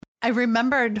I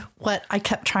remembered what I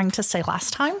kept trying to say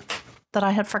last time that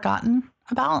I had forgotten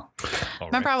about.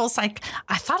 Remember, I was like,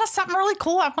 I thought of something really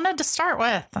cool I wanted to start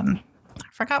with, and I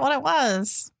forgot what it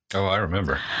was. Oh, I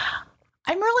remember.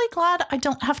 I'm really glad I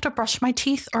don't have to brush my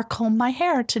teeth or comb my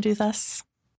hair to do this.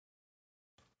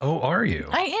 Oh, are you?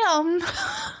 I am.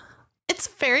 It's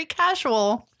very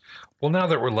casual. Well, now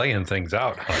that we're laying things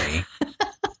out, honey,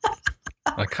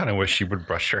 I kind of wish you would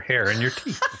brush your hair and your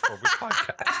teeth before we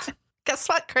podcast. Guess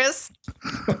what, Chris?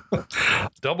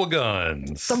 Double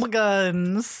guns. Double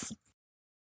guns.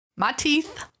 My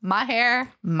teeth, my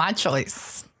hair, my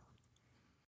choice.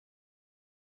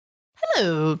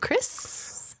 Hello,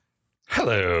 Chris.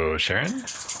 Hello, Sharon.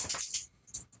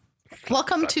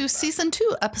 Welcome to season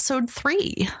 2, episode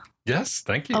 3. Yes,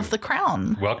 thank you. Of The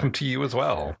Crown. Welcome to you as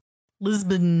well.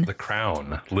 Lisbon. The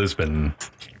Crown. Lisbon.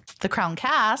 The Crown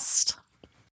cast.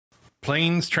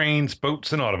 Planes, trains,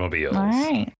 boats, and automobiles. All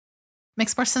right.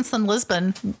 Makes more sense than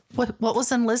Lisbon. What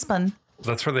was in Lisbon?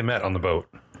 That's where they met on the boat.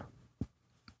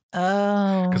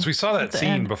 Oh. Because we saw that scene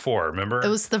end. before, remember? It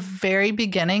was the very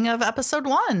beginning of episode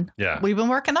 1. Yeah. We've been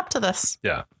working up to this.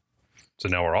 Yeah. So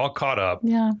now we're all caught up.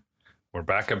 Yeah. We're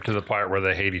back up to the part where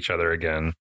they hate each other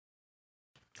again.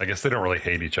 I guess they don't really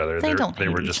hate each other. They They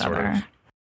were just sort of,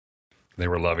 they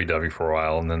were lovey-dovey for a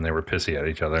while, and then they were pissy at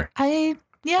each other.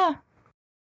 Yeah.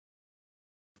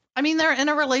 I mean, they're in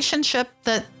a relationship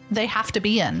that they have to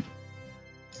be in.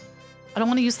 I don't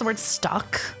want to use the word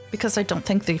stuck because I don't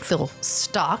think they feel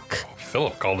stuck.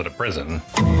 Philip called it a prison.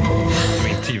 I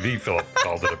mean, TV Philip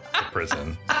called it a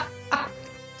prison.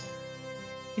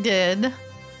 He did.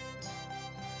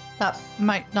 That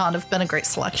might not have been a great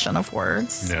selection of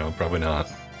words. No, probably not.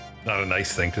 Not a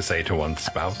nice thing to say to one's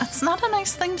spouse. That's not a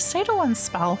nice thing to say to one's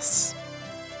spouse.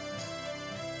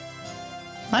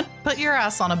 I'd put your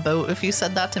ass on a boat if you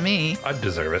said that to me. I'd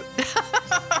deserve it.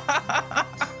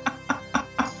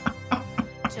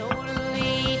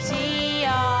 Totally TR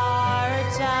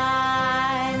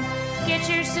time. Get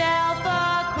yourself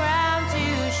a crown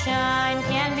to shine.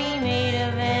 Can be made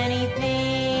of anything.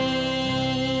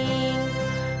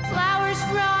 Flowers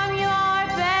from your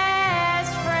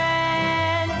best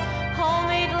friend.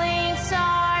 Homemade links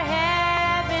are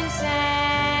heaven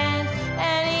sent.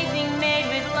 Anything made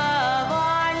with love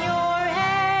on your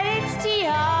head. It's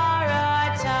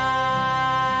tiara time.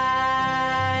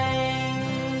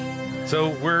 So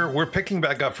we're picking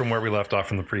back up from where we left off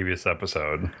from the previous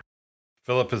episode.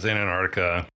 Philip is in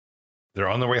Antarctica. They're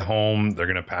on their way home. They're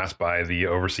going to pass by the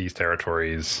overseas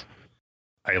territories.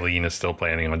 Eileen is still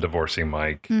planning on divorcing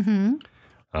Mike. Mm-hmm.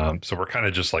 So we're kind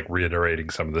of just like reiterating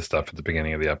some of this stuff at the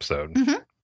beginning of the episode. Mm-hmm.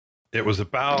 It was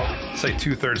about, say,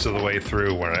 2/3 of the way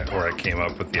through where I came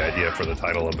up with the idea for the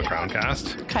title of the Crown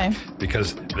Cast. Okay.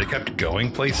 Because they kept going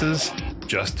places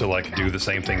just to like do the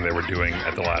same thing they were doing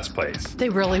at the last place. They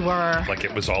really were. Like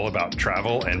it was all about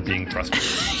travel and being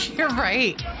frustrated. You're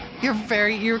right.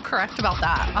 You're correct about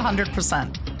that.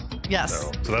 100%. Yes.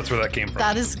 So that's where that came from.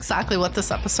 That is exactly what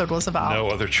this episode was about. No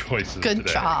other choices. Good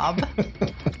today. job.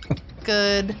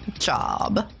 Good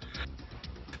job.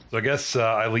 So I guess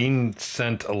Eileen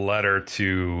sent a letter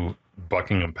to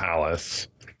Buckingham Palace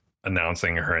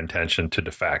announcing her intention to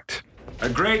defect. A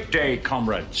great day,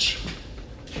 comrades.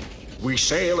 We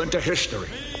sail into history.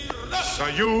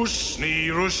 Sorry,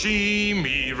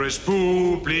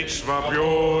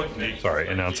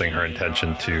 announcing her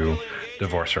intention to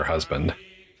divorce her husband.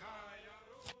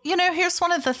 You know, here's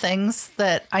one of the things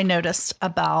that I noticed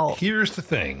about... Here's the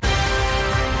thing.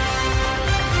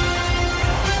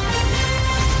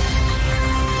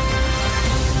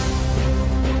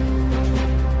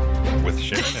 With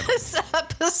Sharon. This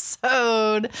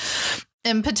episode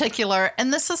in particular,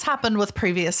 and this has happened with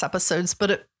previous episodes,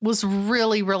 but it was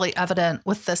really, really evident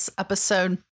with this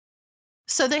episode.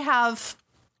 So they have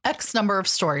X number of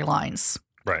storylines.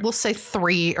 Right. We'll say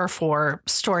 3 or 4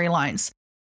 storylines.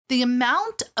 The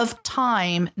amount of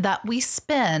time that we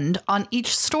spend on each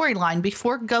storyline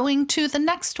before going to the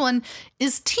next one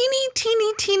is teeny,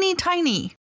 teeny, teeny,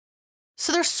 tiny.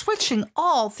 So they're switching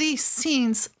all these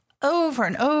scenes over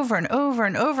and over and over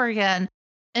and over again.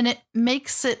 And it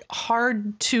makes it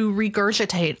hard to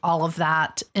regurgitate all of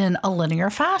that in a linear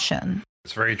fashion.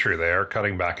 It's very true. They are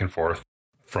cutting back and forth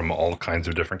from all kinds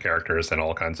of different characters and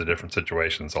all kinds of different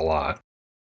situations a lot.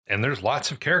 And there's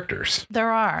lots of characters. There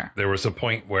are. There was a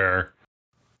point where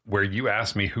you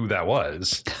asked me who that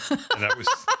was, and I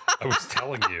was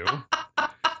telling you.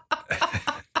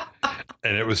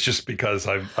 And it was just because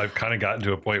I've kind of gotten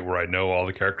to a point where I know all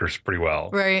the characters pretty well.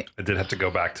 Right. I did have to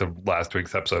go back to last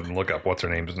week's episode and look up what's her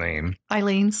name's name.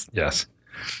 Eileen's. Yes.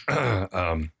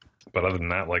 But other than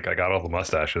that, like, I got all the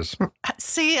mustaches.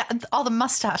 See, all the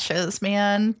mustaches,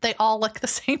 man. They all look the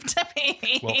same to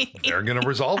me. Well, they're going to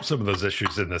resolve some of those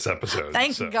issues in this episode.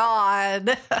 Thank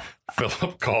God.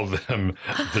 Philip called them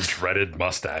the dreaded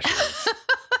mustaches,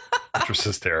 which was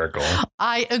hysterical.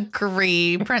 I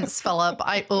agree, Prince Philip.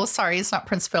 Sorry, it's not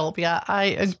Prince Philip yet. I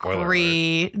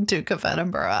agree, Duke of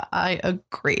Edinburgh. I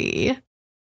agree.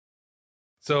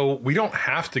 So we don't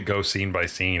have to go scene by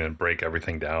scene and break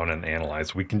everything down and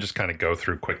analyze. We can just kind of go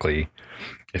through quickly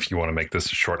if you want to make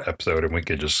this a short episode, and we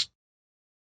could just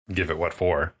give it what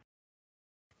for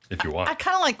if you want. I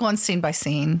kind of like going scene by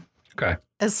scene. Okay.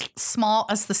 As small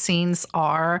as the scenes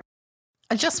are,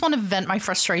 I just want to vent my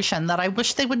frustration that I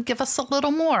wish they would give us a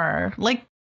little more. Like,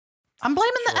 I'm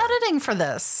blaming the editing for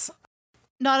this.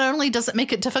 Not only does it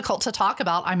make it difficult to talk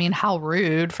about, I mean, how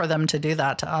rude for them to do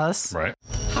that to us. Right.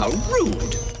 How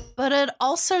rude. But it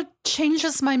also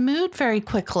changes my mood very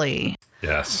quickly.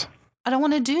 Yes. I don't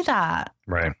want to do that.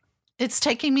 Right. It's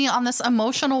taking me on this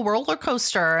emotional roller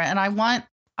coaster, and I want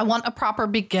a proper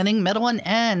beginning, middle, and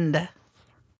end.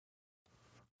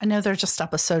 I know they're just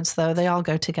episodes, though. They all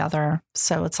go together.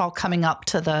 So it's all coming up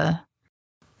to the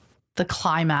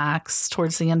climax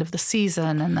towards the end of the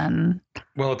season, and then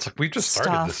Well, it's like we just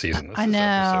started the season. This I is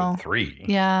know. episode 3.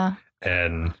 Yeah.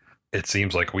 And it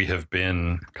seems like we have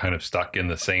been kind of stuck in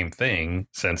the same thing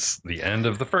since the end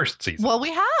of the first season. Well,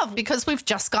 we have, because we've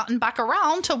just gotten back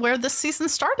around to where this season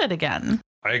started again.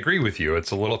 I agree with you.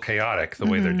 It's a little chaotic the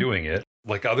way they're doing it.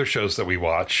 Like other shows that we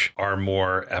watch are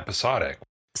more episodic.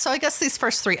 So I guess these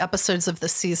first 3 episodes of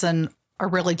this season are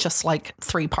really just like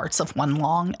 3 parts of one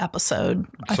long episode,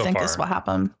 I So think far. is what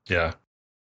happened. Yeah.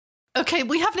 Okay,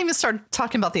 we haven't even started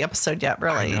talking about the episode yet,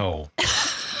 really. I know.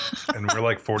 And we're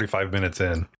like 45 minutes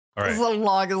in. All This is right. the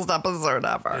longest episode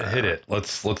ever. Hit it.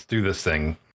 Let's do this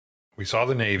thing. We saw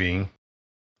the Navy.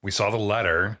 We saw the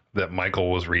letter that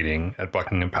Michael was reading at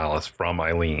Buckingham Palace from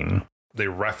Eileen. They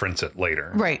reference it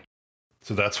later. Right.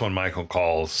 So that's when Michael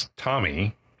calls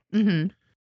Tommy. Mm-hmm.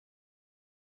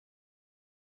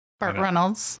 Burt I know.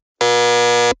 Reynolds.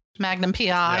 Magnum PI.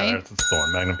 Yeah, that's the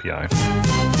one. Magnum PI.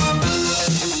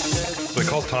 So he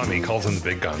calls Tommy, he calls in the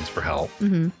big guns for help.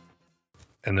 Mm-hmm.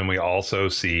 And then we also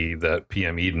see that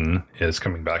PM Eden is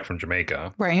coming back from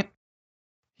Jamaica. Right.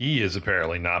 He has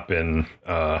apparently not been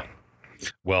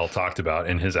well talked about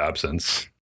in his absence.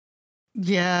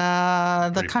 Yeah,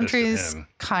 the Pretty pissed at country's him.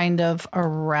 kind of a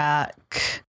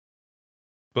wreck.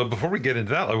 But before we get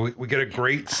into that, we get a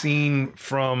great scene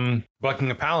from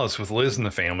Buckingham Palace with Liz and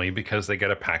the family because they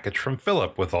get a package from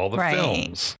Philip with all the Right.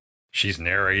 films. She's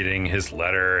narrating his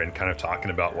letter and kind of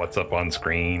talking about what's up on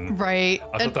screen. Right.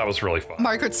 I thought that was really fun.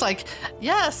 Margaret's like,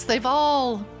 yes, they've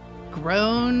all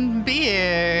grown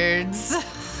beards.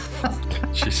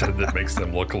 She said that makes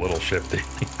them look a little shifty.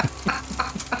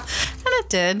 And it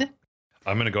did.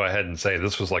 I'm going to go ahead and say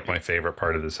this was like my favorite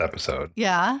part of this episode.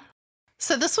 Yeah.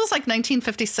 So this was like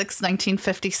 1956,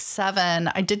 1957.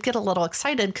 I did get a little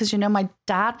excited because, my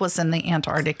dad was in the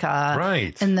Antarctica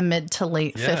Right. in the mid to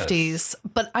late Yes. 50s,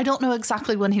 but I don't know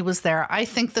exactly when he was there. I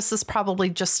think this is probably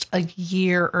just a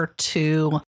year or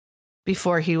 2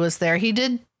 before he was there. He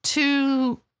did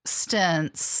 2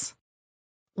 stints,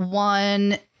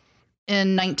 one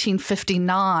in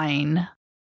 1959.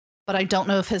 But I don't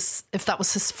know if that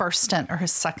was his first stint or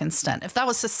his second stint. If that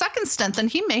was his second stint, then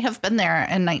he may have been there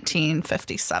in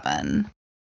 1957.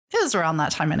 It was around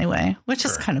that time anyway, which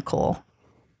is Sure. kind of cool.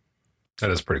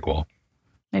 That is pretty cool.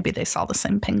 Maybe they saw the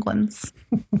same penguins.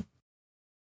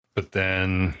 But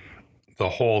then the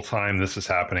whole time this is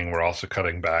happening, we're also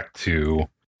cutting back to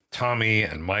Tommy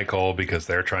and Michael because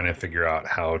they're trying to figure out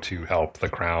how to help the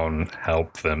crown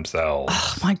help themselves.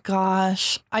 Oh my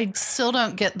gosh. I still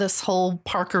don't get this whole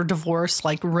Parker divorce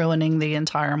like ruining the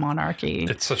entire monarchy.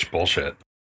 It's such bullshit.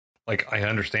 Like, I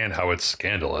understand how it's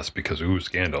scandalous because, ooh,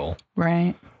 scandal.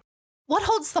 Right. What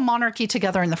holds the monarchy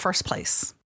together in the first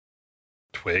place?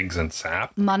 Twigs and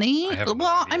sap. Money? I have no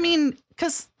Well, idea. I mean,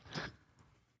 because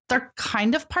they're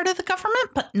kind of part of the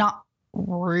government, but not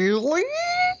really.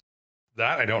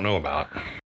 That I don't know about.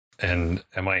 And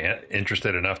am I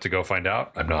interested enough to go find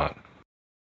out? I'm not.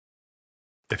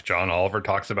 If John Oliver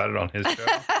talks about it on his show,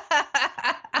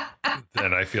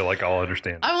 then I feel like I'll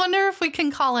understand. I wonder if we can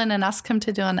call in and ask him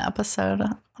to do an episode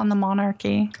on the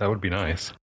monarchy. That would be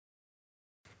nice.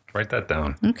 Write that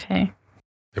down. Okay.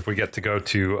 If we get to go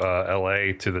to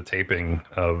LA to the taping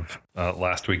of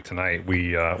Last Week Tonight,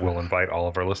 we will invite all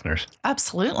of our listeners.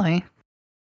 Absolutely.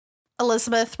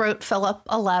 Elizabeth wrote Philip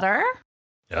a letter,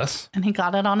 Yes. and he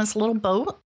got it on his little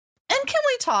boat. And can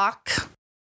we talk?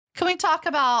 Can we talk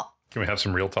about Can we have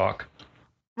some real talk?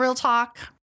 real talk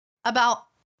about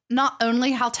not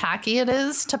only how tacky it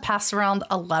is to pass around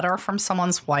a letter from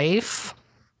someone's wife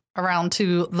around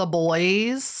to the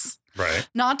boys. Right.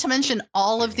 Not to mention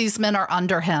all of these men are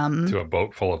under him. To a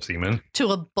boat full of seamen. To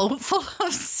a boat full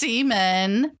of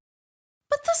seamen.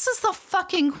 But this is the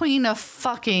fucking Queen of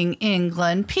fucking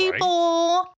England.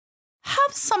 People,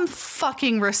 have some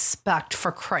fucking respect,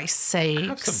 for Christ's sake.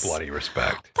 Have some bloody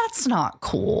respect. That's not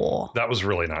cool. That was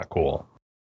really not cool.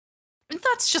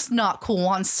 That's just not cool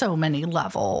on so many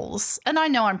levels. And I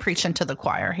know I'm preaching to the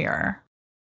choir here.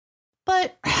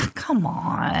 But come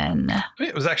on. I mean,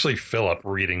 it was actually Philip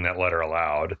reading that letter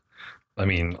aloud. I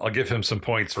mean, I'll give him some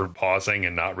points for pausing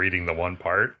and not reading the one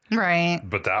part. Right.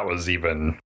 But that was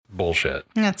even bullshit.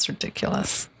 That's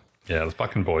ridiculous. Yeah, the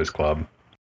fucking boys club.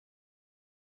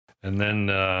 And then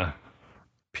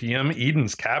PM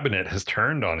Eden's cabinet has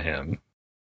turned on him.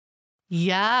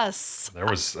 Yes. There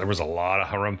was a lot of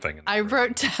harumphing. I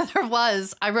wrote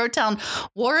down,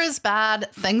 war is bad,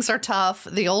 things are tough.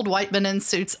 The old white men in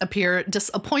suits appear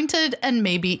disappointed and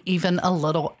maybe even a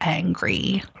little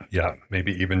angry. Yeah,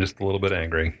 maybe even just a little bit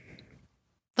angry.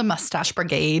 The mustache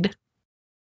brigade.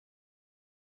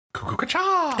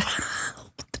 Cuckoo-ca-cha!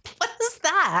 What is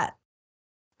that?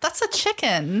 That's a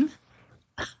chicken.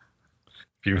 Have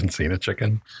you even seen a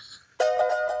chicken?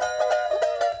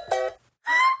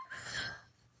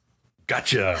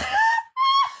 Gotcha.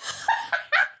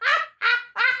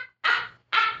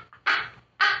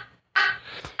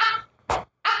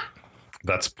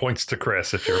 That's points to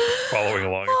Chris if you're following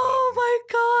along. Oh my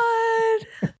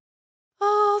God.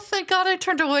 Oh, thank God I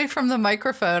turned away from the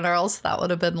microphone, or else that would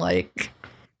have been like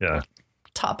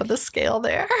top of the scale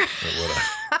there.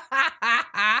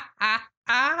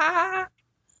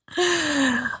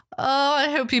 Oh, I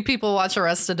hope you people watch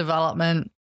Arrested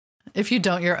Development. If you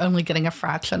don't, you're only getting a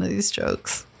fraction of these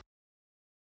jokes.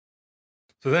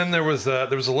 So then there was a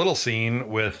little scene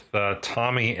with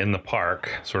Tommy in the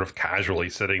park, sort of casually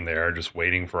sitting there, just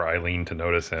waiting for Eileen to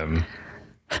notice him.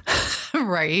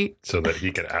 Right. So that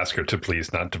he could ask her to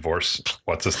please not divorce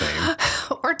what's his name.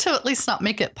 Or to at least not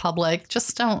make it public.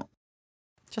 Just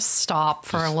stop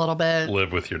for a little bit.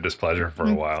 Live with your displeasure for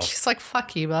a while. She's like,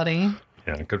 fuck you, buddy.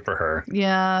 Yeah, good for her.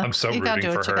 Yeah. I'm so you gotta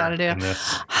rooting do what for you her gotta do. in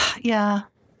this. Yeah.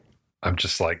 I'm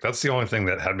just like, that's the only thing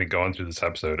that had me going through this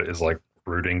episode is like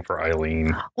rooting for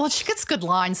Eileen. Well, she gets good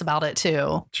lines about it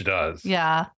too. She does.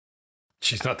 Yeah.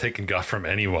 She's not taking guff from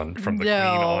anyone from the queen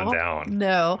on down.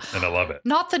 No. And I love it.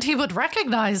 Not that he would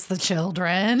recognize the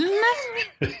children.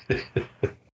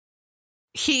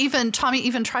 Tommy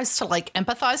even tries to like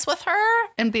empathize with her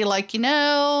and be like,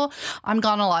 I'm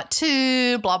gone a lot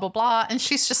too, blah, blah, blah. And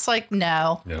she's just like,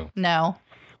 no.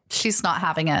 She's not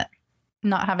having it.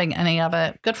 Not having any of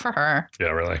it. Good for her. Yeah,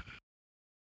 really.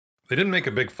 They didn't make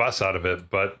a big fuss out of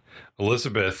it, but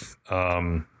Elizabeth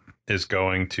is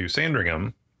going to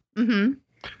Sandringham. Mm-hmm.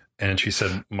 And she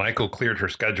said Michael cleared her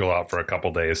schedule out for a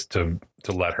couple days to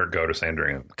let her go to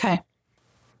Sandringham. Okay.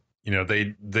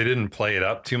 They didn't play it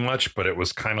up too much, but it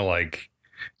was kind of like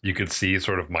you could see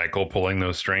sort of Michael pulling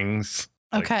those strings.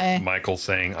 Okay. Like Michael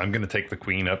saying, I'm going to take the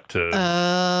queen up to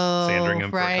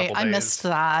Sandringham for a couple days. I missed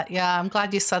that. Yeah, I'm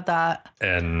glad you said that.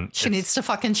 And she needs to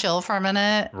fucking chill for a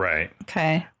minute. Right.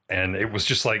 Okay. And it was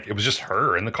just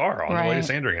her in the car on the way to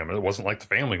Sandringham. It wasn't like the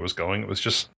family was going. It was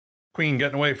just Queen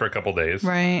getting away for a couple of days.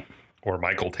 Right. Or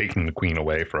Michael taking the Queen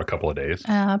away for a couple of days.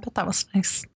 I bet that was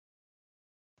nice.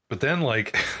 But then,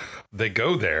 they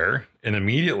go there, and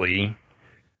immediately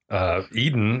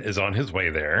Eden is on his way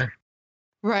there.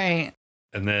 Right.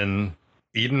 And then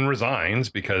Eden resigns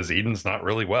because Eden's not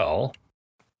really well.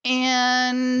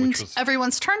 And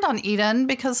everyone's turned on Eden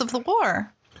because of the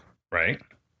war. Right.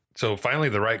 So finally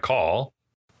the right call.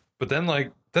 But then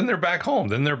they're back home.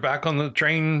 Then they're back on the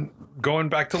train going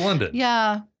back to London.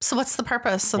 Yeah. So what's the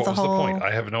purpose of what the was whole... the point?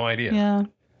 I have no idea. Yeah.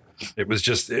 It was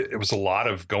just, it was a lot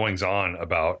of goings on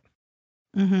about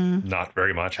not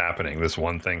very much happening. This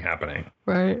one thing happening.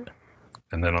 Right.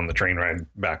 And then on the train ride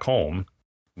back home,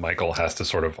 Michael has to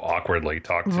sort of awkwardly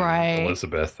talk to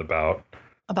Elizabeth about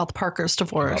the Parkers'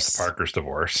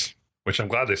 divorce. Which I'm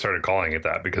glad they started calling it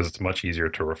that because it's much easier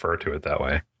to refer to it that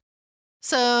way.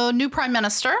 So, new prime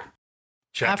minister.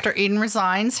 Check. After Eden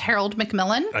resigns, Harold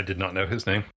Macmillan. I did not know his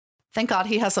name. Thank God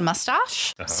he has a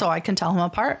mustache, so I can tell him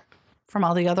apart from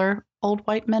all the other old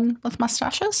white men with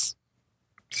mustaches.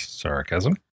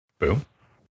 Sarcasm. Boom.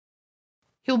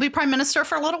 He will be prime minister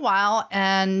for a little while,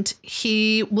 and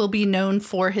he will be known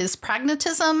for his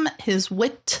pragmatism, his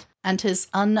wit, and his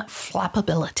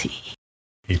unflappability.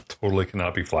 He totally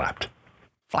cannot be flapped.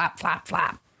 Flap, flap,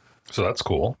 flap. So that's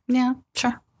cool. Yeah,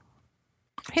 sure.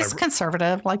 He's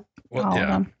conservative, like all of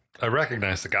them. I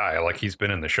recognize the guy. Like, he's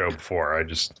been in the show before.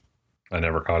 I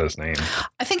never caught his name.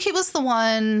 I think he was the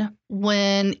one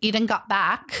when Eden got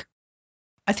back.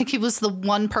 I think he was the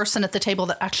one person at the table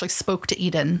that actually spoke to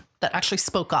Eden, that actually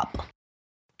spoke up.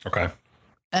 Okay.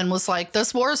 And was like,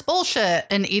 this war is bullshit.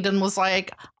 And Eden was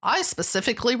like, I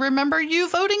specifically remember you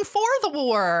voting for the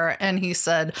war. And he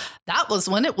said, that was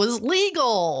when it was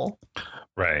legal.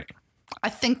 Right. I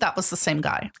think that was the same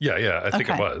guy. Yeah. I think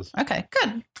it was. Okay,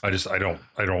 good.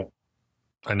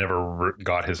 I never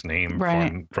got his name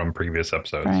from previous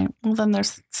episodes. Right. Well, then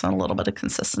there's a little bit of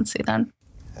consistency then.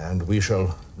 And we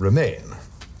shall remain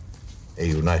a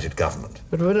united government.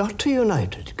 But we're not a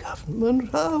united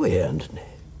government, are we, Anthony?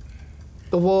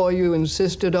 The war you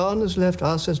insisted on has left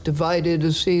us as divided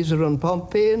as Caesar and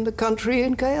Pompey and the country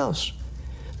in chaos.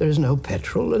 There is no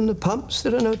petrol in the pumps,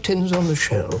 there are no tins on the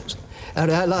shelves. Our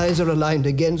allies are aligned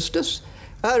against us.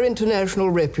 Our international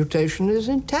reputation is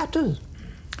in tatters.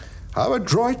 How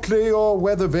adroitly your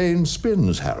weather vane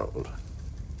spins, Harold.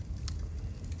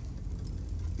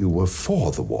 You were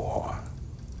for the war,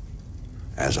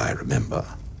 as I remember.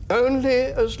 Only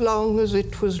as long as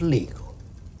it was legal.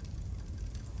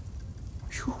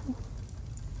 You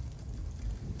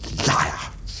liar.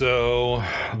 So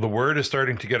the word is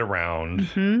starting to get around.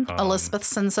 Elizabeth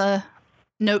sends a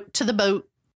note to the boat.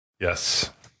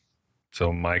 Yes.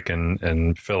 So Mike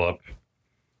and Philip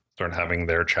start having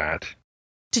their chat.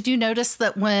 Did you notice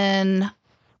that when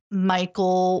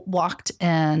Michael walked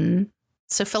in,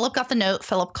 so Philip got the note,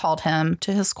 Philip called him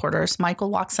to his quarters. Michael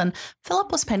walks in.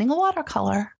 Philip was painting a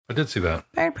watercolor. I did see that.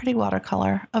 Very pretty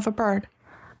watercolor of a bird.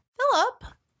 Philip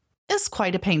is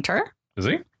quite a painter. Is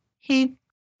he? He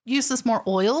uses more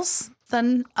oils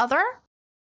than other.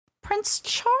 Prince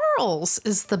Charles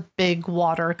is the big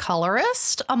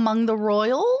watercolorist among the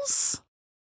royals.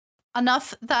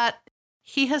 Enough that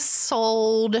he has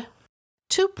sold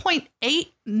 $2.8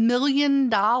 million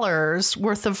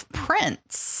worth of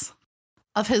prints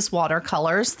of his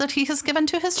watercolors that he has given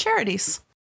to his charities.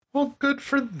 Well, good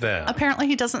for them. Apparently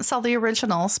he doesn't sell the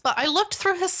originals, but I looked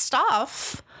through his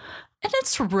stuff and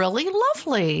it's really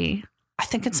lovely. I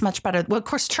think it's much better. Well, of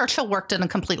course, Churchill worked in a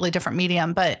completely different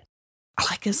medium, but I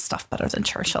like his stuff better than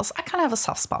Churchill's. I kind of have a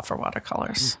soft spot for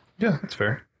watercolors. Yeah, that's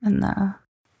fair. And the,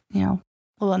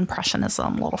 little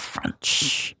impressionism, little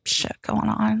French shit going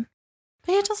on.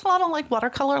 But he does a lot of like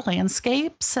watercolor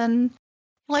landscapes and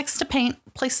he likes to paint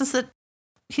places that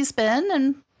he's been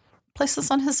and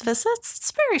places on his visits.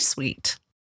 It's very sweet.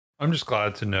 I'm just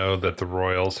glad to know that the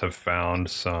Royals have found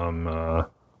some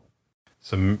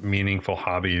meaningful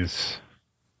hobbies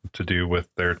to do with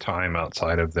their time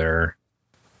outside of their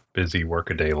busy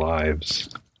workaday lives.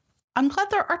 I'm glad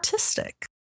they're artistic.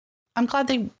 I'm glad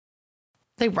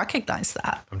they recognize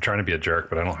that. I'm trying to be a jerk,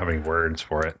 but I don't have any words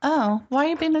for it. Oh, why are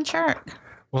you being a jerk?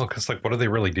 Well, because what do they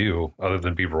really do other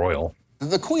than be royal?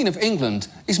 The Queen of England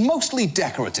is mostly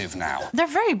decorative now. They're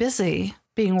very busy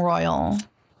being royal.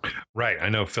 Right. I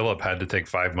know Philip had to take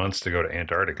 5 months to go to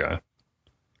Antarctica.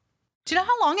 Do you know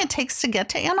how long it takes to get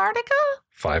to Antarctica?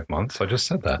 5 months? I just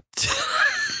said that.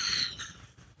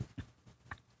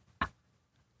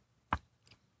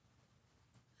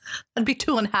 It'd be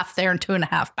 2.5 there and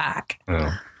 2.5 back.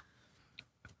 Oh.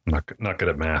 I'm not good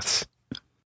at maths.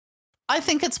 I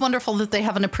think it's wonderful that they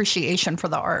have an appreciation for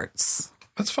the arts.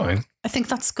 That's fine. I think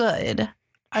that's good.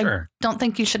 Sure. I don't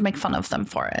think you should make fun of them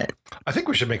for it. I think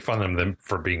we should make fun of them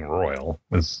for being royal,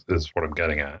 is what I'm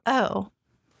getting at. Oh.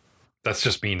 That's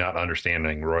just me not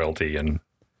understanding royalty. And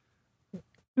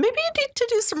maybe you need to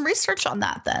do some research on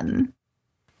that then.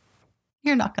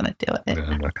 You're not going to do it.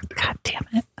 I'm not going to do God damn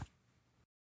it.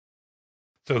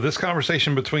 So this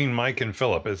conversation between Mike and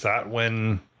Philip, is that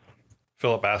when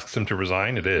Philip asks him to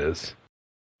resign? It is.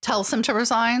 Tells him to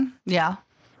resign? Yeah.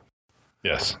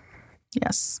 Yes.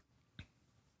 Yes.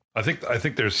 I think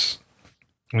there's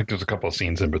a couple of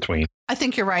scenes in between. I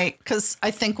think you're right, because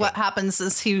I think what happens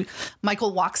is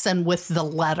Michael walks in with the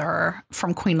letter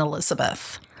from Queen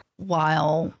Elizabeth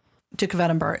while Duke of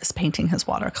Edinburgh is painting his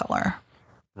watercolor.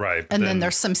 Right. And then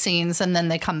there's some scenes and then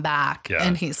they come back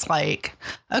and he's like,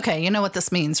 okay, you know what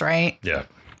this means, right? Yeah.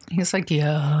 He's like,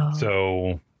 yeah.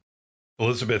 So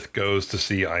Elizabeth goes to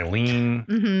see Eileen.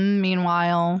 Mm-hmm.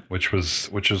 Meanwhile. Which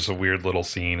is a weird little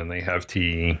scene, and they have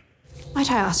tea. Might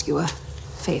I ask you a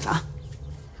favor?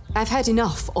 I've had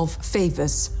enough of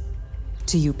favors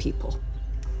to you people.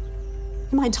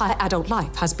 My entire adult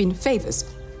life has been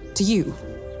favors to you.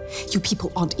 You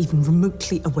people aren't even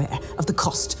remotely aware of the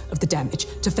cost of the damage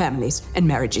to families and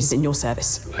marriages in your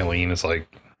service. Eileen is like,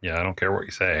 yeah, I don't care what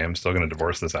you say. I'm still going to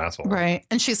divorce this asshole. Right.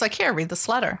 And she's like, here, read this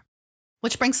letter.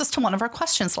 Which brings us to one of our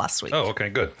questions last week. Oh, okay,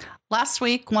 good. Last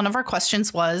week, one of our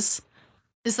questions was,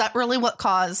 is that really what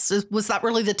was that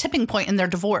really the tipping point in their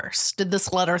divorce? Did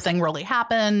this letter thing really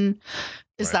happen?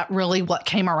 Is that really what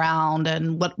came around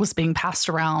and what was being passed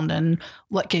around and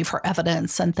what gave her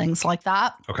evidence and things like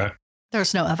that? Okay.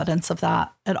 There's no evidence of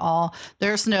that at all.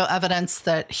 There's no evidence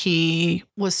that he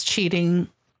was cheating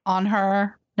on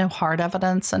her. No hard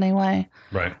evidence anyway.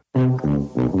 Right.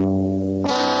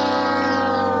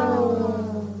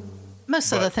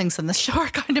 Most of the things in the show are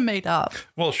kind of made up.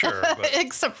 Well, sure.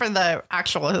 Except for the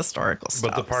actual historical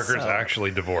stuff. But the Parkers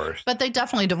actually divorced. But they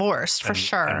definitely divorced, for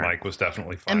sure. And Mike was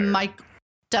definitely fired. And Mike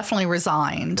definitely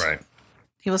resigned. Right.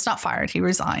 He was not fired. He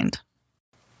resigned.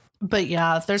 But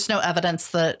yeah, there's no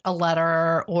evidence that a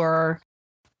letter or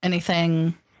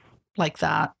anything like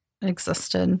that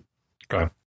existed. Okay.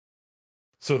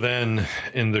 So then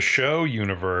in the show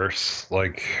universe,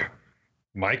 like,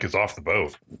 Mike is off the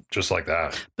boat just like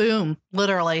that. Boom.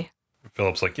 Literally.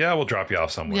 Philip's like, yeah, we'll drop you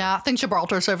off somewhere. Yeah, I think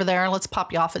Gibraltar's over there. Let's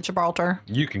pop you off at Gibraltar.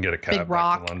 You can get a cab Big back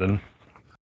Rock. to London.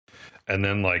 And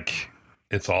then, like,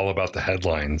 it's all about the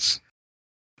headlines.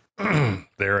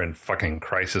 They're in fucking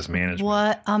crisis management.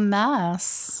 What a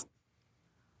mess.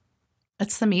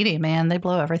 It's the media, man. They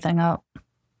blow everything up.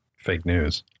 Fake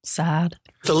news. Sad.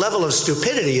 The level of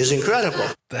stupidity is incredible.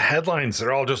 The headlines,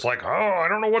 they're all just like, oh, I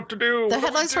don't know what to do. The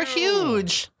headlines were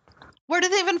huge. Where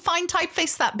did they even find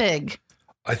typeface that big?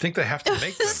 I think they have to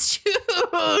make them. It's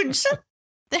huge.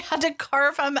 They had to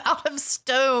carve them out of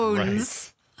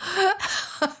stones.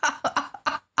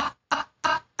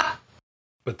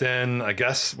 But then I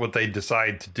guess what they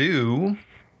decide to do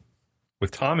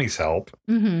with Tommy's help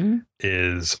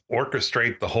is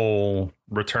orchestrate the whole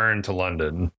return to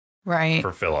London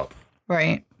for Philip.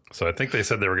 Right. So I think they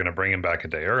said they were going to bring him back a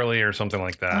day early or something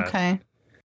like that. Okay.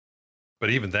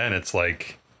 But even then, it's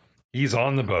like he's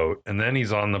on the boat and then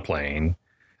he's on the plane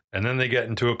and then they get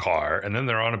into a car and then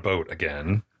they're on a boat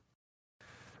again.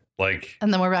 Like,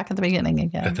 and then we're back at the beginning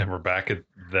again. And then we're back at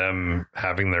them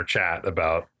having their chat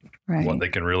about what they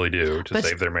can really do to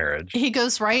save their marriage. He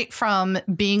goes right from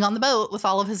being on the boat with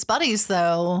all of his buddies,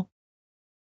 though,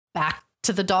 back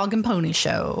to the dog and pony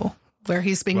show, where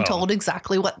he's being told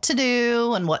exactly what to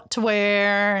do and what to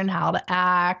wear and how to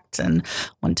act and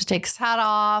when to take his hat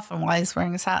off and why he's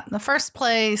wearing his hat in the first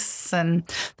place. And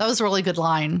that was a really good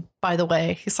line, by the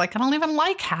way. He's like, I don't even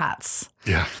like hats.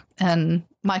 Yeah. And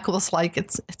Michael was like,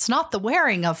 it's not the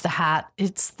wearing of the hat,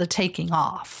 it's the taking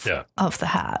off of the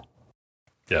hat.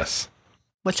 Yes.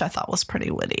 Which I thought was pretty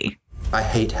witty. I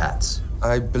hate hats.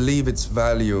 I believe its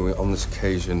value on this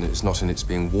occasion is not in its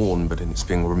being worn, but in its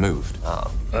being removed.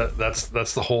 That's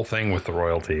the whole thing with the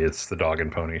royalty. It's the dog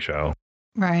and pony show.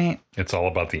 Right. It's all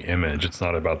about the image. It's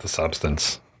not about the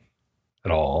substance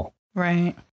at all.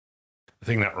 Right. The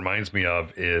thing that reminds me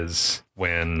of is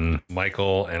when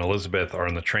Michael and Elizabeth are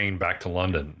on the train back to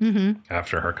London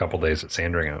after her couple days at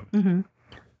Sandringham.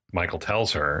 Michael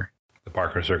tells her the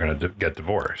Parkers are going to get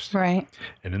divorced. Right.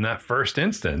 And in that first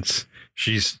instance,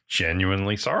 she's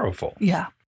genuinely sorrowful. Yeah.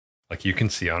 Like you can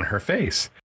see on her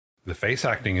face. The face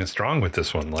acting is strong with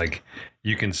this one. Like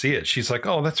you can see it. She's like,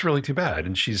 oh, that's really too bad.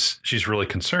 And she's really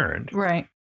concerned. Right.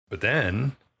 But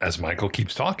then as Michael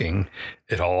keeps talking,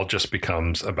 it all just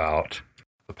becomes about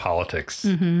the politics,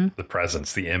 the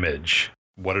presence, the image,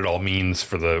 what it all means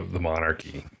for the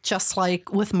monarchy. Just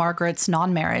like with Margaret's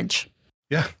non-marriage.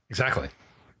 Yeah, exactly.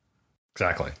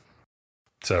 Exactly.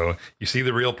 So you see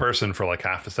the real person for like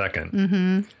half a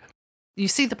second. You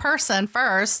see the person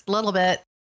first, a little bit,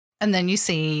 and then you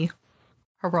see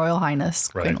Her Royal Highness,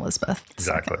 Queen Elizabeth.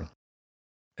 Exactly.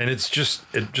 And it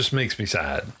just makes me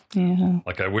sad. Yeah.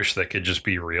 Like I wish they could just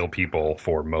be real people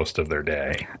for most of their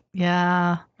day.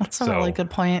 Yeah, that's a really good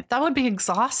point. That would be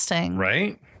exhausting.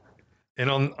 Right?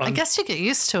 And I guess you get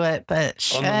used to it, but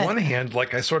shit. On the one hand,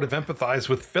 like I sort of empathize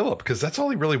with Philip because that's all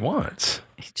he really wants.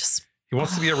 He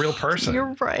wants to be a real person.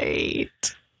 You're right.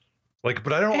 Like,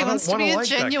 but I don't. He wants to be a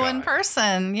genuine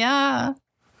person. Yeah.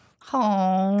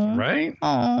 Oh. Right.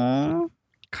 Oh.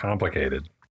 Complicated.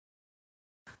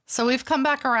 So we've come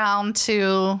back around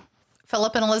to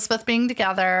Philip and Elizabeth being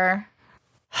together.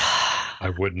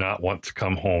 I would not want to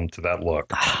come home to that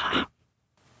look.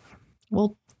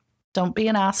 Well, don't be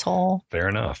an asshole. Fair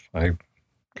enough. I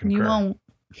concur. You won't.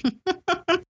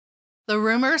 The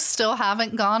rumors still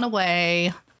haven't gone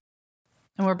away.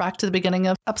 And we're back to the beginning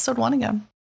of episode 1 again.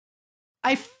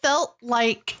 I felt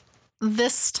like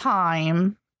this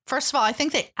time, first of all, I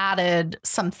think they added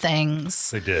some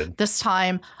things. They did. This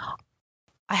time,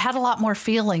 I had a lot more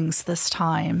feelings this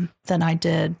time than I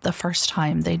did the first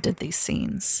time they did these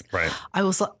scenes. Right.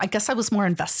 I guess I was more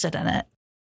invested in it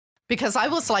Because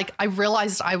I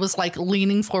realized I was like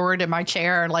leaning forward in my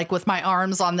chair, like with my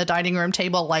arms on the dining room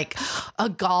table, like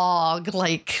agog,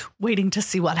 like waiting to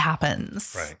see what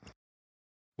happens. Right.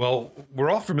 Well, we're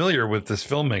all familiar with this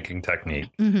filmmaking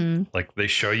technique. Mm-hmm. Like they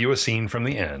show you a scene from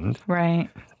the end. Right.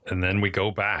 And then we go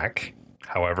back,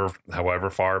 however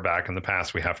far back in the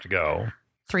past we have to go.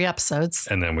 3 episodes.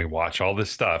 And then we watch all this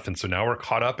stuff. And so now we're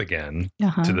caught up again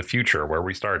to the future where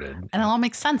we started. And it all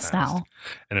makes sense now.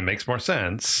 And it makes more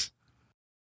sense.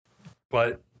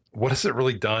 But what has it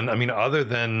really done? I mean, other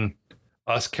than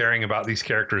us caring about these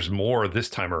characters more this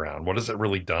time around, what has it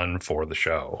really done for the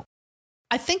show?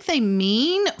 I think they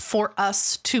mean for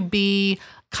us to be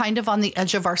kind of on the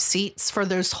edge of our seats for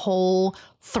those whole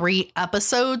 3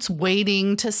 episodes,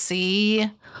 waiting to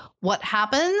see what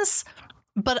happens.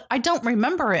 But I don't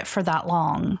remember it for that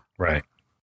long. Right.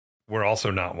 We're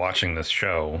also not watching this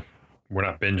show. We're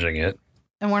not binging it.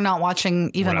 And we're not watching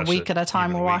even a week at a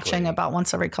time. We're watching weekly. about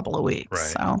once every couple of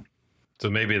weeks. Right. So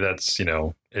maybe that's,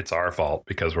 it's our fault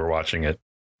because we're watching it.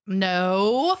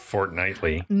 No.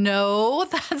 Fortnightly. No,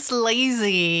 that's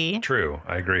lazy. True.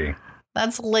 I agree.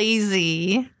 That's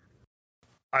lazy.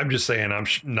 I'm just saying I'm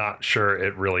not sure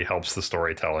it really helps the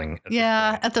storytelling.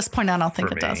 At this point, I don't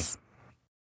think it does.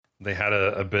 They had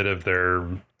a bit of their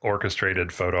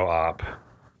orchestrated photo op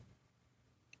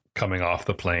coming off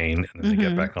the plane, and then they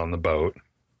get back on the boat.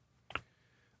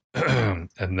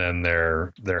 And then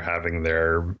they're having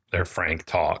their frank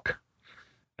talk.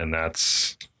 And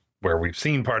that's where we've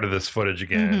seen part of this footage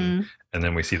again. And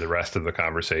then we see the rest of the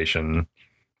conversation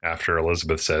after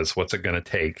Elizabeth says, what's it going to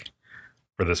take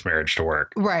for this marriage to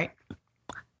work? Right.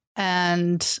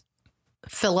 And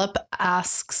Philip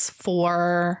asks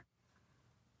for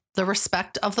the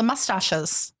respect of the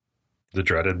mustaches. The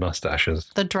dreaded mustaches.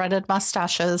 The dreaded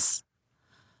mustaches.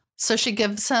 So she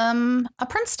gives him a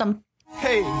princedom.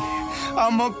 Hey,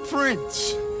 I'm a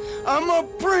prince. I'm a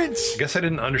prince. I guess I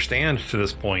didn't understand to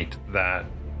this point that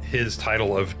his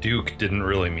title of Duke didn't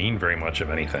really mean very much of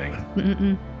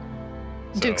anything.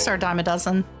 Dukes are a dime a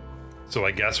dozen. So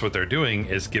I guess what they're doing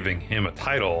is giving him a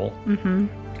title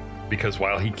because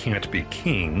while he can't be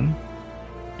king,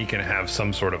 he can have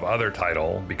some sort of other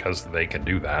title because they can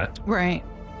do that. Right.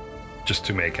 Just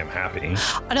to make him happy.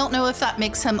 I don't know if that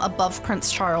makes him above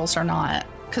Prince Charles or not,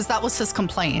 because that was his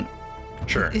complaint.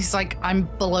 Sure. He's like, I'm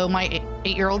below my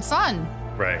 8-year-old son.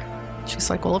 Right. She's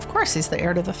like, well, of course, he's the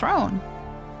heir to the throne.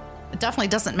 It definitely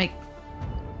doesn't make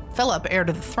Philip heir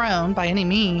to the throne by any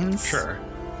means. Sure.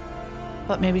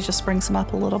 But maybe just brings him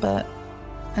up a little bit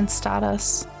in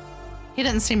status. He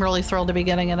didn't seem really thrilled to be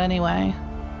getting it anyway.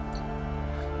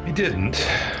 He didn't.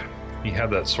 He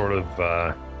had that sort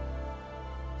of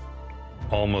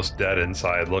almost dead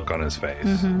inside look on his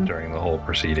face during the whole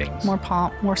proceedings. More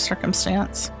pomp, more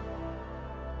circumstance.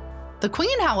 The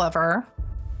queen, however,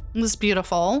 was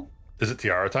beautiful. Is it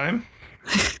tiara time?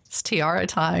 It's tiara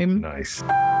time. Nice.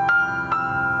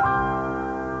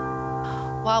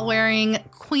 While wearing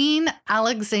Queen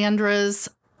Alexandra's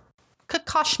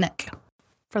kokoshnik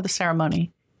for the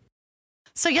ceremony.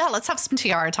 So yeah, let's have some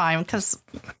tiara time because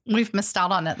we've missed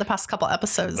out on it the past couple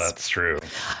episodes. That's true.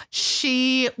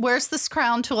 She wears this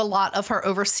crown to a lot of her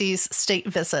overseas state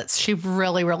visits. She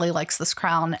really, really likes this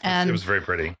crown. And it was very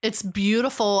pretty. It's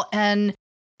beautiful. And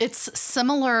it's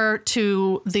similar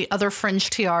to the other fringe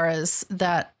tiaras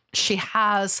that she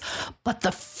has, but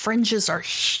the fringes are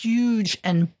huge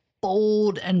and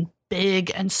bold and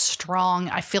big and strong.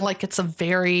 I feel like it's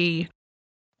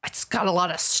got a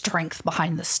lot of strength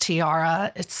behind this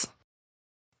tiara. It's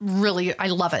really, I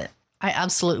love it. I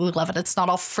absolutely love it. It's not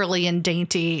all frilly and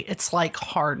dainty. It's like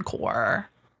hardcore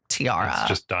tiara. It's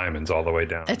just diamonds all the way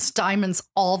down. It's diamonds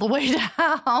all the way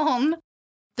down.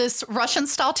 This Russian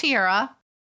style tiara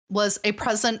was a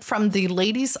present from the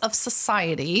Ladies of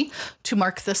Society to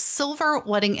mark the silver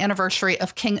wedding anniversary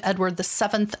of King Edward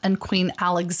VII and Queen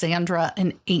Alexandra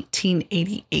in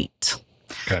 1888.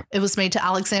 Okay. It was made to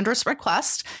Alexandra's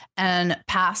request and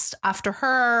passed after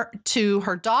her to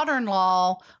her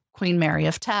daughter-in-law, Queen Mary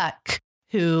of Teck,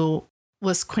 who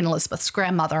was Queen Elizabeth's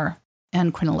grandmother,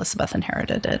 and Queen Elizabeth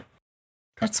inherited it.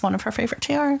 It's one of her favorite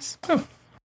tiaras. Oh.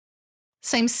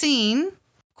 Same scene.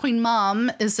 Queen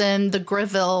Mum is in the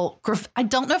Greville. I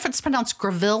don't know if it's pronounced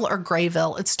Greville or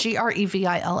Greyville. It's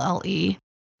Greville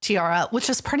tiara, which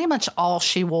is pretty much all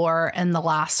she wore in the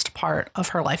last part of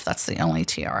her life. That's the only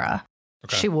tiara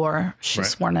she wore.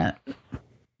 She's worn it.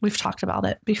 We've talked about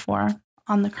it before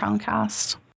on the Crown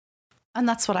Cast. And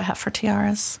that's what I have for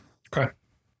tiaras. Okay.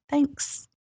 Thanks.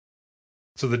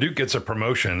 So the Duke gets a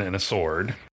promotion and a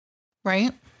sword.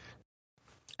 Right?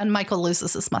 And Michael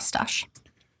loses his mustache.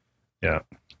 Yeah.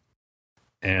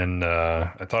 And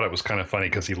I thought it was kind of funny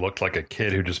because he looked like a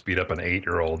kid who just beat up an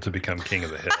 8-year-old to become king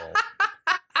of the hill.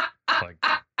 Like,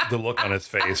 the look on his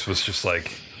face was just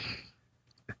like,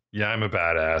 yeah, I'm a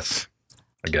badass,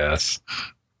 I guess.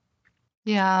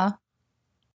 Yeah.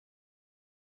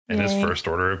 And his first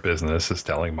order of business is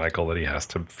telling Michael that he has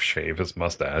to shave his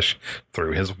mustache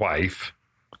through his wife.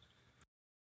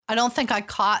 I don't think I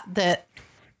caught that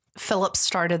Philip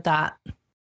started that.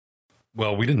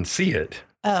 Well, we didn't see it.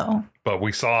 Oh. But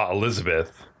we saw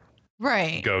Elizabeth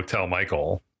go tell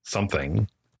Michael something.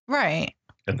 Right.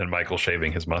 And then Michael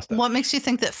shaving his mustache. What makes you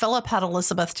think that Philip had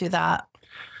Elizabeth do that?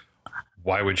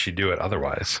 Why would she do it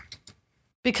otherwise?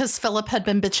 Because Philip had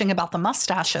been bitching about the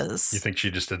mustaches. You think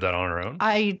she just did that on her own?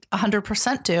 I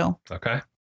 100% do. Okay.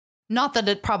 Not that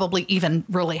it probably even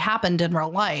really happened in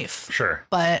real life. Sure.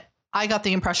 But I got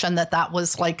the impression that that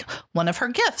was like one of her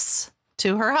gifts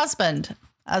to her husband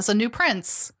as a new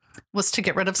prince, was to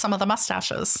get rid of some of the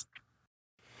mustaches.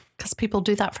 Because people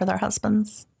do that for their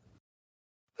husbands.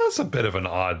 That's a bit of an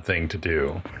odd thing to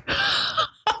do.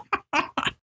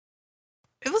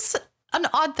 It was an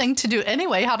odd thing to do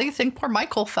anyway. How do you think poor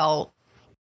Michael felt?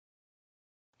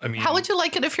 I mean, how would you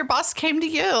like it if your boss came to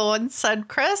you and said,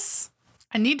 Chris,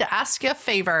 I need to ask you a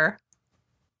favor?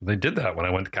 They did that when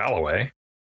I went to Callaway.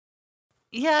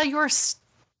 Yeah, you were a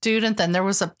student then. That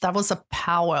was a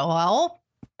power. Well,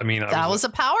 I mean, that was a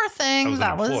power thing. I was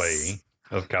that an employee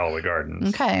of Callaway Gardens.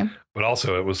 Okay. But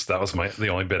also the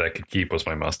only bit I could keep was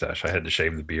my mustache. I had to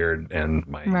shave the beard and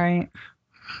I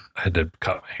had to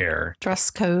cut my hair. Dress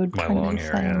code. My long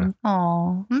hair, yeah.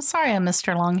 Oh, I'm sorry I missed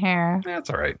your long hair. Yeah, it's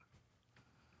all right.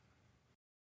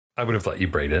 I would have let you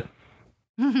braid it.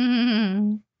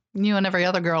 You and every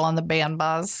other girl on the band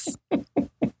bus.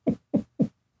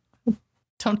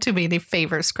 Don't do me any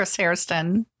favors, Chris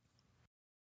Hairston.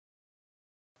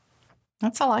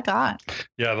 That's all I got.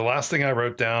 Yeah, the last thing I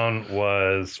wrote down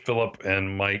was Philip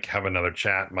and Mike have another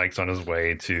chat. Mike's on his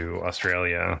way to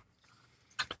Australia.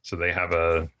 So they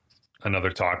have another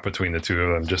talk between the two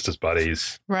of them, just as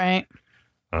buddies. Right.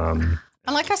 And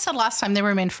like I said last time, they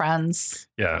remained friends.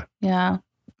 Yeah. Yeah.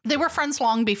 They were friends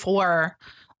long before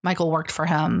Michael worked for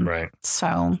him. Right.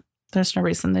 So there's no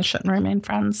reason they shouldn't remain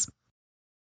friends.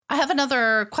 I have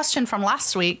another question from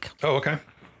last week. Oh, okay.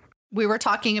 We were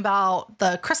talking about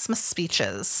the Christmas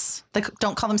speeches. They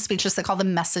don't call them speeches, they call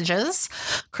them messages.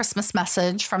 Christmas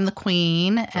message from the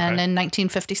Queen. And in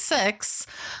 1956,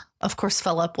 of course,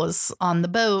 Philip was on the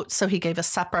boat, so he gave a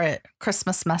separate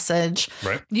Christmas message.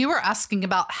 Right. You were asking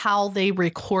about how they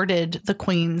recorded the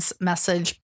Queen's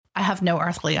message. I have no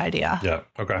earthly idea. Yeah.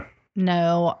 Okay.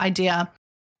 No idea.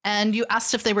 And you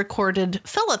asked if they recorded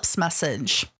Philip's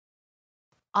message.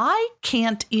 I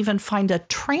can't even find a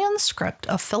transcript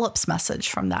of Philip's message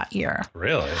from that year.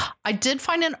 Really? I did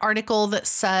find an article that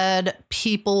said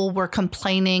people were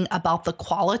complaining about the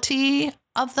quality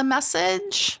of the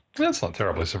message. That's not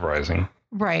terribly surprising.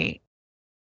 Right.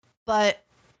 But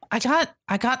I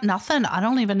got nothing. I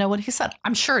don't even know what he said.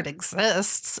 I'm sure it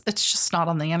exists. It's just not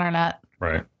on the internet.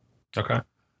 Right. Okay.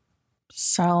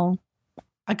 So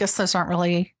I guess those aren't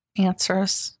really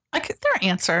answers. They're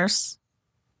answers.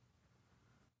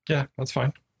 Yeah, that's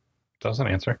fine. That was an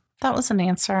answer. That was an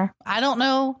answer. I don't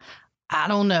know.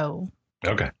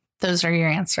 Okay. Those are your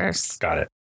answers. Got it.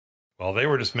 Well, they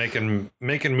were just making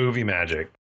movie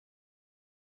magic.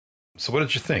 So what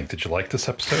did you think? Did you like this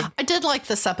episode? I did like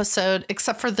this episode,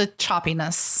 except for the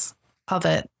choppiness of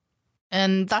it.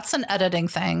 And that's an editing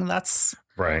thing. That's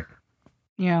right.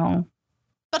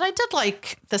 But I did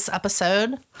like this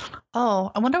episode.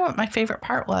 Oh, I wonder what my favorite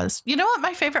part was. You know what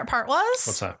my favorite part was?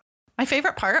 What's that? My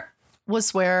favorite part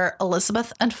was where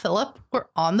Elizabeth and Philip were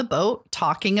on the boat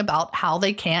talking about how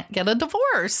they can't get a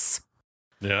divorce.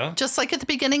 Yeah. Just like at the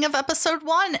beginning of episode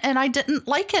 1. And I didn't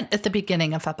like it at the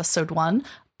beginning of episode 1,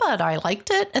 but I liked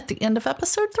it at the end of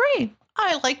episode 3.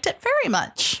 I liked it very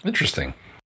much. Interesting.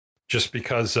 Just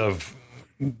because of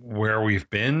where we've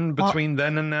been between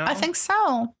then and now? I think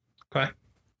so. Okay.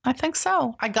 I think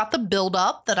so. I got the build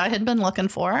up that I had been looking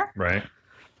for. Right.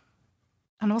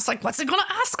 And I was like, what's he going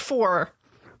to ask for?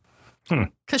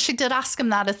 Because she did ask him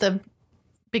that at the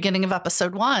beginning of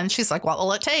episode 1. She's like, what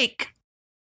will it take?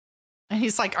 And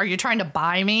he's like, are you trying to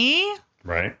buy me?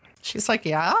 Right. She's like,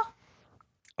 yeah.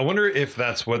 I wonder if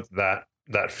that's what that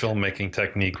filmmaking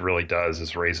technique really does,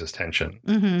 is raises tension.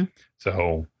 Mm-hmm.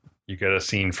 So you get a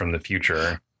scene from the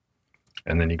future,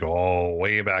 and then you go all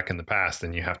way back in the past,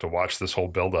 and you have to watch this whole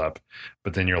buildup.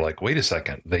 But then you're like, wait a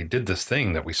second, they did this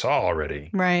thing that we saw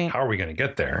already. Right. How are we going to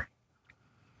get there?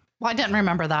 Well, I didn't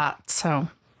remember that, so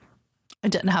I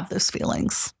didn't have those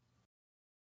feelings.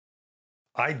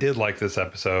 I did like this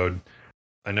episode.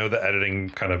 I know the editing,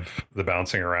 kind of the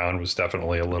bouncing around, was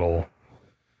definitely a little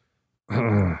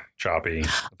choppy.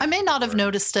 I may not have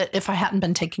noticed it if I hadn't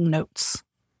been taking notes.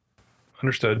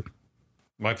 Understood.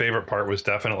 My favorite part was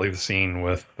definitely the scene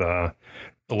with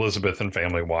Elizabeth and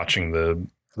family watching the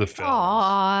film.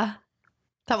 Aww.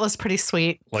 That was pretty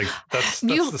sweet. Like that's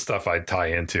the stuff I'd tie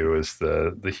into is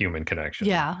the human connection.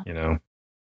 Yeah. You know?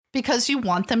 Because you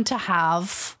want them to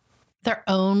have their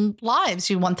own lives.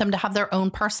 You want them to have their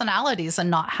own personalities and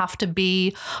not have to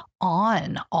be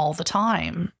on all the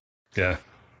time. Yeah.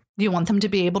 You want them to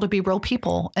be able to be real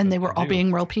people, and they were all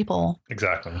being real people.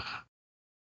 Exactly.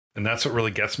 And that's what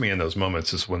really gets me in those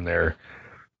moments is when they're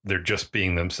just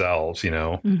being themselves, you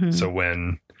know? Mm-hmm. So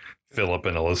when Philip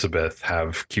and Elizabeth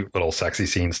have cute little sexy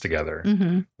scenes together,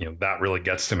 mm-hmm. you know, that really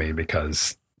gets to me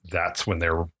because that's when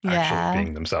they're actually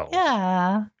being themselves.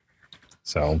 Yeah.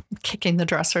 So kicking the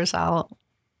dressers out.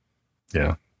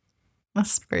 Yeah.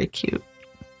 That's very cute.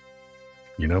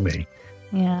 You know me.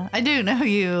 Yeah, I do know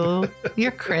you.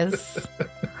 You're Chris.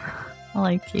 I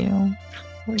like you. I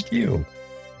like you.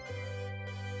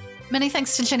 Many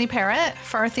thanks to Jenny Parrott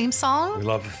for our theme song. We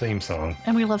love the theme song.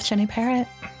 And we love Jenny Parrott.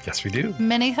 Yes, we do.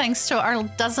 Many thanks to our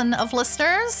dozen of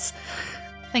listeners.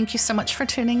 Thank you so much for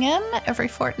tuning in every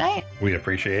fortnight. We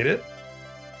appreciate it.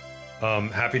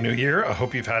 Happy New Year. I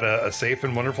hope you've had a safe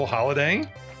and wonderful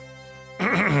holiday.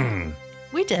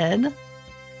 We did.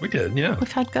 We did, yeah.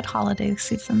 We've had good holiday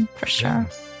season for sure. Yeah.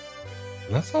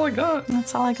 And that's all I got.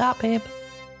 That's all I got, babe.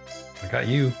 I got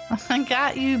you. I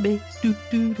got you, babe. Do,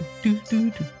 do, do, do, do,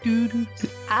 do, do, do.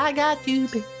 I got you,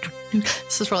 babe. Do, do.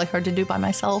 This is really hard to do by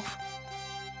myself.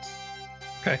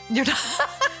 Okay. You're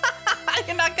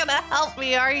not gonna help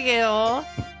me, are you?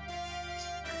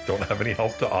 Don't have any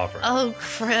help to offer. Oh,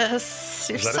 Chris,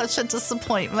 you're such a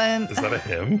disappointment. Is that a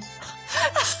hymn?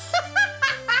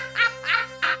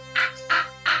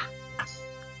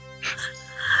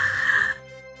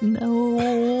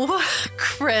 No,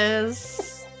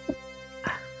 Chris.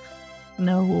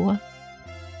 No.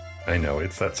 I know,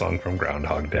 it's that song from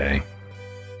Groundhog Day.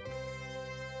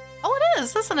 Oh, it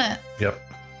is, isn't it?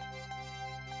 Yep.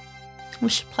 We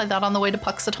should play that on the way to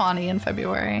Puxatawny in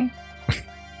February.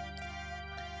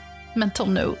 Mental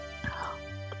note.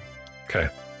 Okay.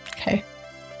 Okay.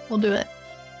 We'll do it.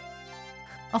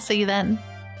 I'll see you then.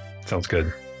 Sounds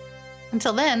good.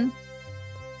 Until then,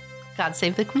 God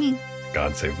save the Queen.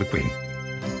 God save the Queen.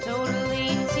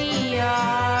 Totally TR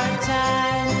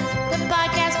time. The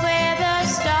podcast where the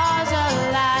stars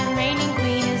align. Reigning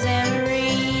queen is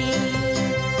Emery.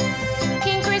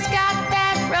 King Chris got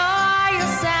that royal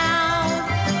sound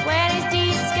when he's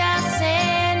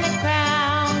discussing the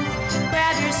crown.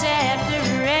 Grab your scepter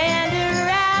and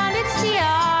around. It's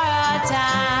tiara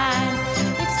time.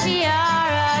 It's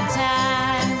tiara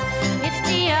time. It's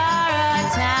tiara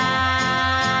time.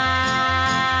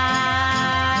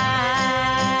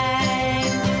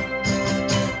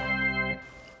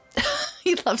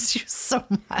 He loves you so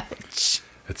much.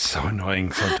 It's so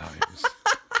annoying sometimes.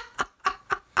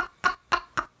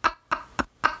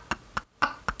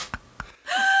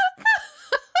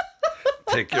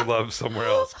 Take your love somewhere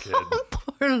else, kid.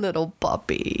 Poor little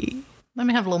puppy. Let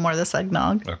me have a little more of this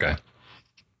eggnog. Okay.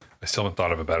 I still haven't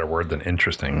thought of a better word than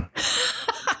interesting.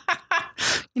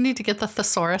 You need to get the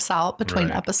thesaurus out between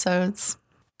Right. episodes.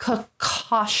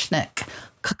 Kokoshnik.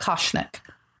 Kokoshnik.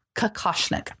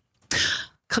 Kokoshnik.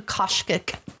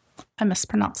 Kokoshkik. I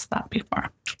mispronounced that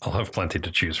before. I'll have plenty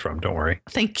to choose from. Don't worry.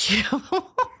 Thank you.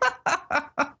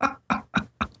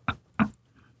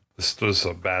 This was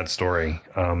a bad story.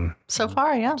 So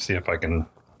far, yeah. See if I can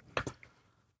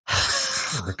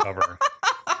recover.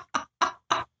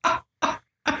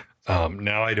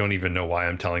 Now I don't even know why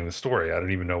I'm telling the story. I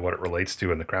don't even know what it relates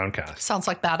to in the Crowncast. Sounds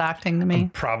like bad acting to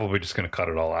me. Probably just going to cut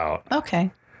it all out. Okay.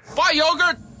 Buy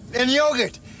yogurt and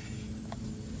yogurt.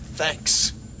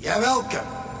 Thanks. You're welcome.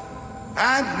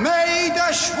 And may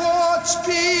the Schwartz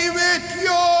be with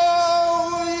you.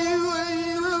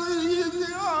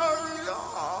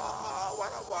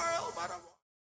 What a world, what a world.